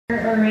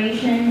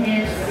Oration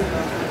is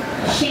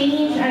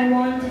change I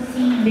want to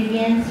see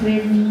begins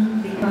with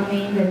me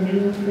becoming the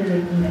new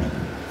Filipino.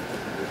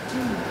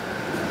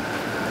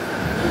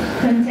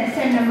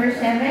 Contestant number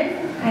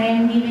 7, I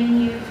am giving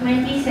you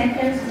 20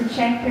 seconds to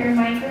check your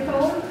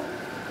microphone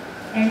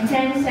and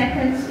 10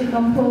 seconds to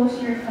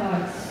compose your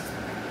thoughts.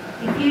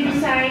 If you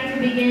decide to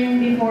begin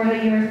before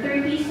your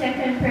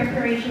 30-second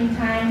preparation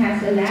time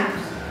has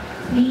elapsed,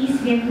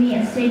 please give me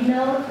a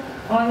signal.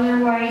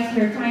 Otherwise,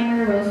 your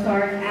timer will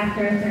start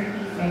after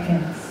 30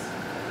 seconds.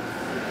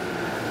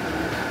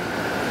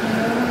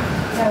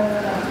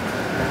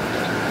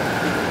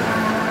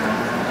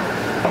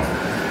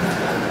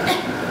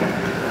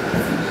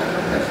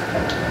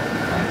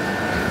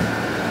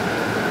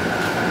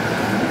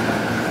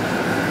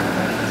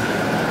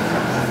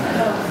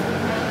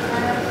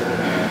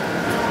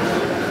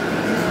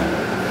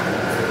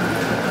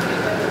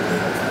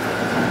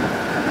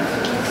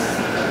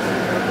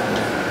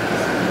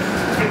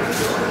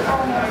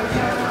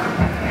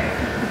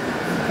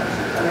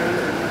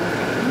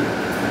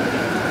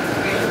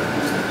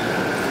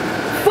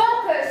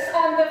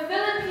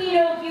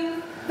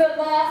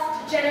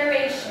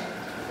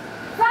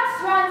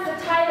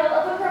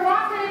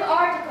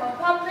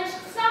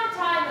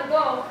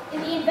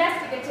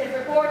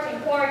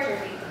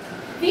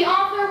 The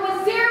author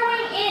was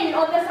zeroing in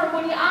on the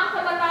Sangguniang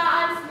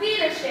Kabataan's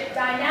leadership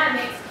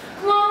dynamics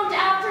cloned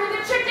after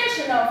the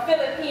traditional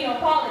Filipino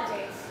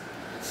politics.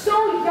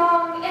 So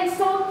young and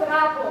so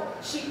trapo,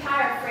 she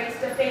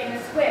paraphrased a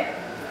famous quip.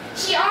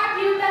 She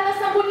argued that the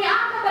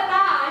Sangguniang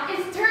Kabataan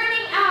is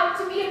turning out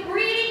to be a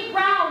breeding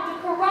ground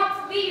to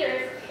corrupt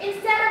leaders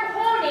instead of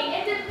honing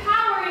and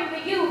empowering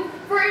the youth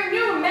for a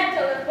new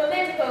mental and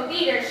political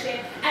leadership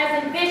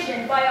as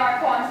envisioned by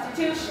our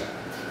Constitution.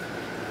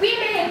 We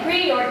may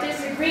agree or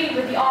disagree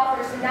with the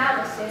author's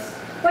analysis,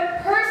 but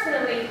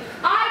personally,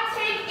 I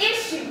take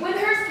issue with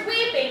her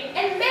sweeping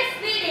and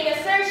misleading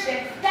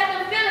assertion that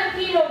the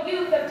Filipino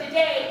youth of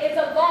today is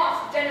a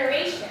lost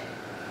generation.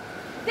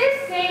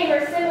 This same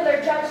or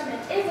similar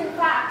judgment is in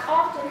fact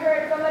often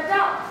heard from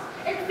adults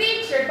and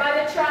featured by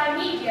the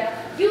tri-media,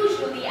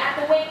 usually at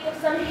the wake of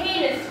some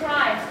heinous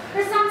crimes,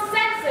 or some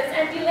senseless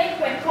and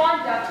delinquent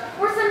conduct,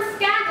 or some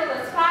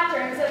scandalous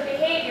patterns of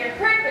behavior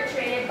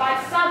perpetrated by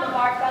some of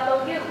our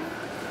fellow youth.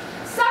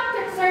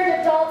 Some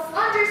concerned adults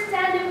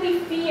understandably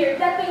fear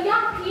that the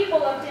young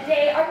people of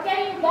today are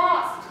getting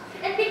lost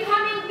and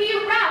becoming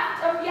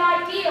bereft of the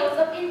ideals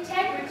of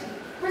integrity,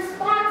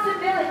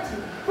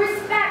 responsibility,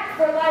 respect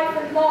for life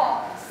and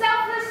law,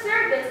 selfless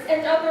service,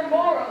 and other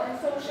moral and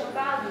social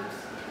values.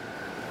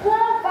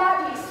 Quo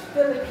vadis,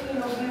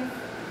 Filipino youth?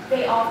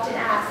 They often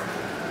ask.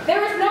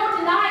 There is no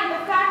denying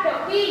the fact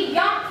that we,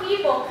 young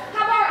people,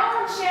 have our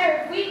own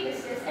share of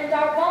weaknesses and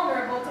are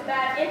vulnerable to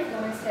bad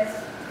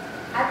influences.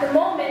 At the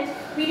moment,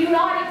 we do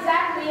not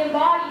exactly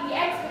embody the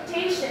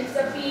expectations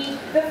of being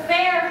the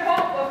fair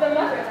hope of the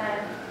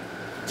motherland.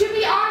 To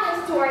be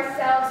honest to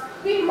ourselves,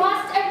 we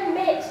must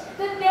admit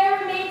that there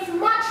remains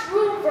much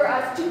room for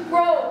us to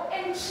grow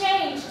and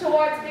change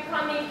towards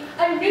becoming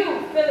a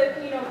new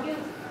Filipino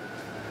youth.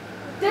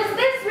 Does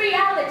this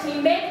reality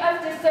make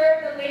us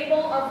deserve the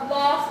label of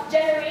lost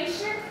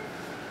generation?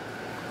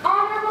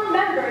 Honorable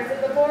members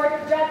of the Board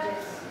of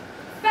Judges,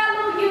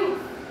 fellow youth,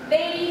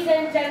 ladies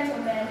and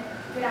gentlemen,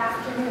 good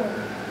afternoon.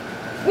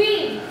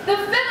 We, the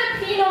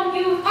Filipino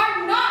youth,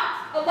 are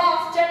not a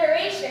lost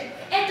generation,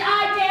 and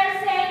I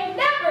dare say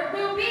never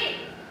will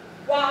be.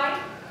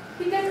 Why?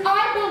 Because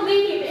I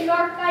believe in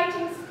our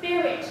fighting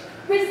spirit,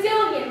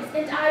 resilience,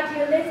 and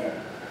idealism.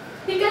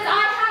 Because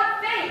I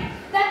have faith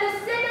that the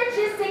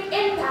synergistic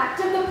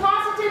impact of the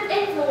positive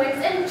influence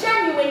and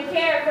genuine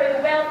care for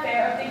the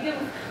welfare of the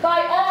youth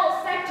by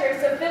all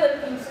sectors of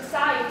Philippine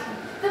society,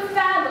 the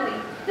family,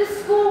 the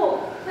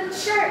school, the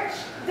church,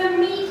 the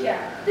media,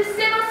 the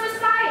civil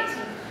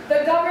society,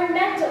 the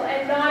governmental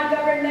and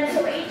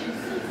non-governmental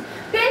agencies,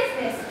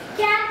 business,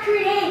 can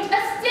create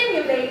a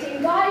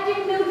stimulating,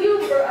 guiding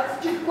milieu for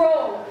us to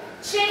grow,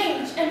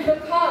 change, and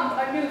become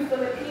a new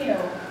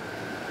Filipino.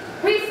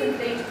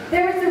 Recently,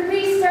 there is a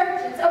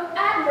resurgence of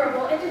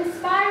admirable and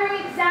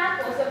inspiring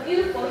examples of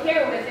youthful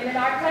heroism in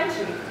our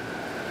country.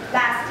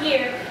 Last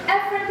year,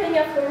 Efren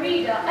Peña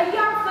Florida, a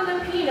young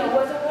Filipino,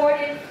 was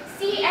awarded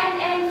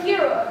CNN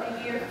Hero of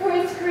the Year for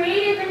his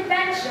creative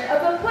invention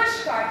of a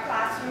pushcart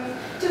classroom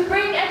to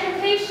bring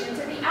education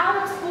to the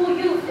out-of-school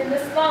youth in the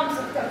slums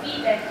of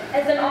Cavite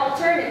as an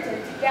alternative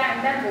to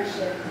gang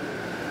membership.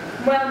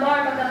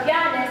 Muelmar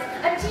Magallanes,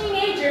 a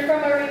teenager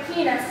from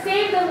Marikina,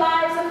 saved the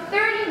lives of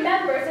 30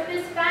 members of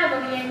his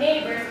family and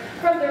neighbors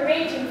from the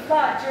raging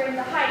flood during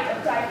the height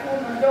of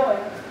Typhoon Mondoy,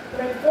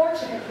 but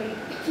unfortunately,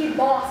 he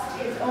lost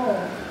his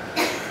own.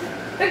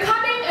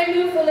 Becoming a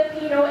new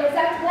Filipino is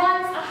at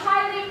once a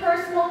highly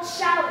personal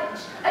challenge,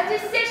 a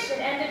decision,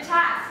 and a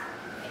task.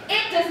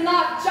 It does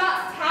not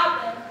just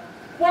happen.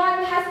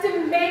 One has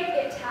to make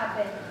it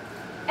happen.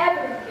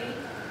 Evidently,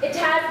 it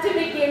has to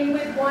begin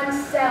with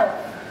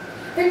oneself.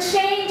 The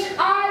change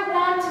I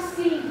want to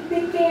see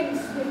begins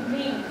with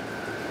me.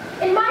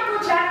 In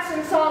Michael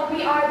Jackson's song,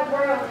 We Are the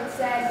World, it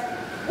says,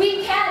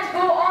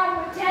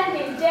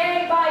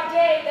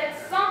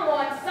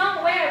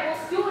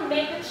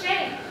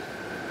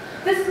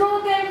 The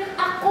slogan,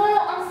 "Ako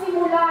ang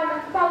simula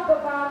ng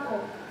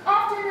pagbabago,"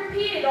 often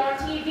repeated on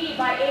TV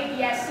by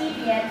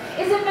ABS-CBN,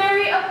 is a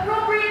very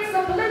appropriate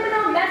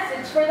subliminal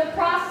message for the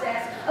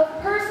process of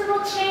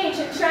personal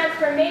change and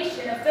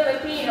transformation of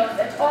Filipinos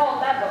at all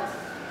levels.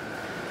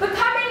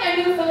 Becoming a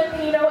new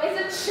Filipino is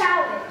a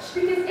challenge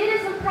because it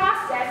is a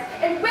process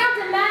and will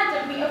demand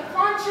of me a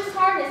conscious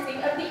harnessing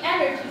of the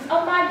energies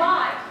of my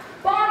mind,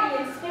 body,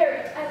 and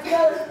spirit, as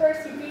well as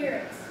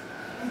perseverance.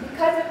 And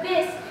because of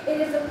this, it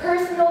is a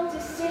personal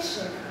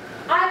decision.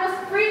 I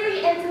must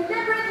freely and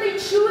deliberately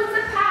choose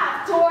the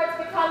path towards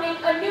becoming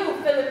a new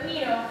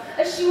Filipino,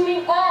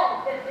 assuming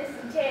all that this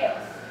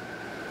entails.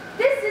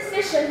 This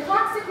decision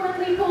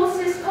consequently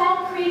poses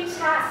concrete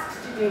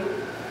tasks to do.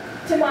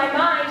 To my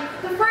mind,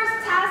 the first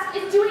task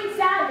is to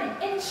examine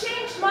and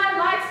change my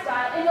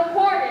lifestyle in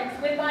accordance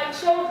with my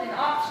chosen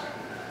option.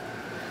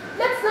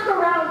 Let's look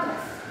around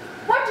us.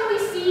 What do we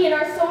see in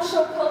our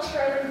social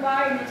cultural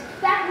environment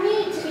that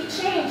need to be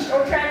changed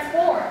or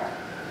transformed?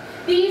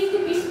 These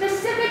could be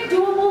specific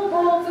doable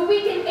goals that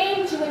we can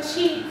aim to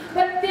achieve,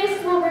 but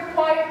this will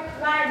require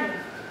planning.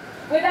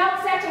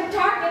 Without setting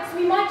targets,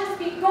 we might just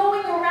be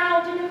going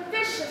around in a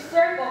vicious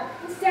circle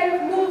instead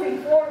of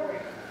moving forward.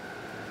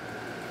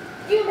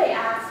 You may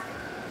ask,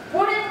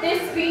 wouldn't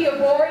this be a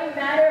boring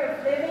manner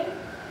of living?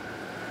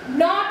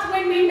 Not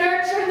when we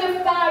nurture the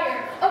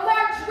fire of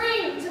our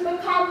dream to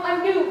become a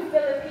new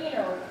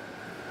Filipino.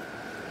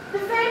 The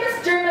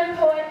famous German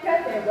poet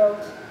Goethe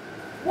wrote,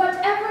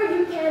 "Whatever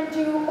you can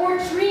do or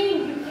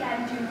dream you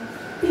can do,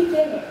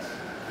 begin it.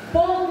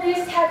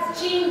 Boldness has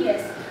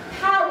genius,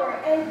 power,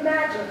 and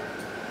magic."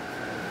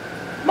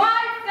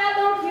 My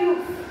fellow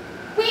youth,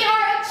 we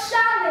are a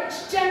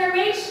challenged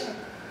generation.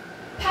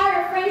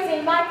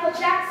 Paraphrasing Michael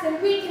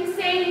Jackson, we can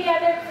say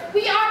together,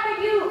 we are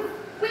the youth.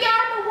 We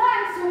are the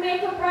ones who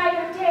make a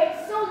brighter day,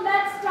 so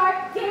let's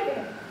start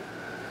giving.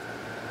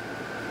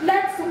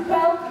 Let's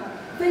welcome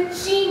the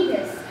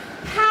genius,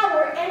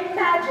 power, and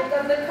magic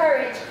of the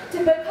courage to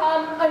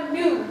become a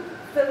new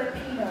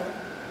Filipino.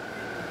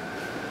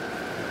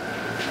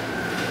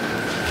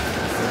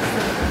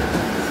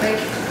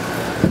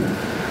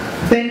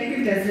 Thank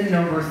you, contestant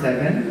number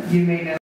 7. You may now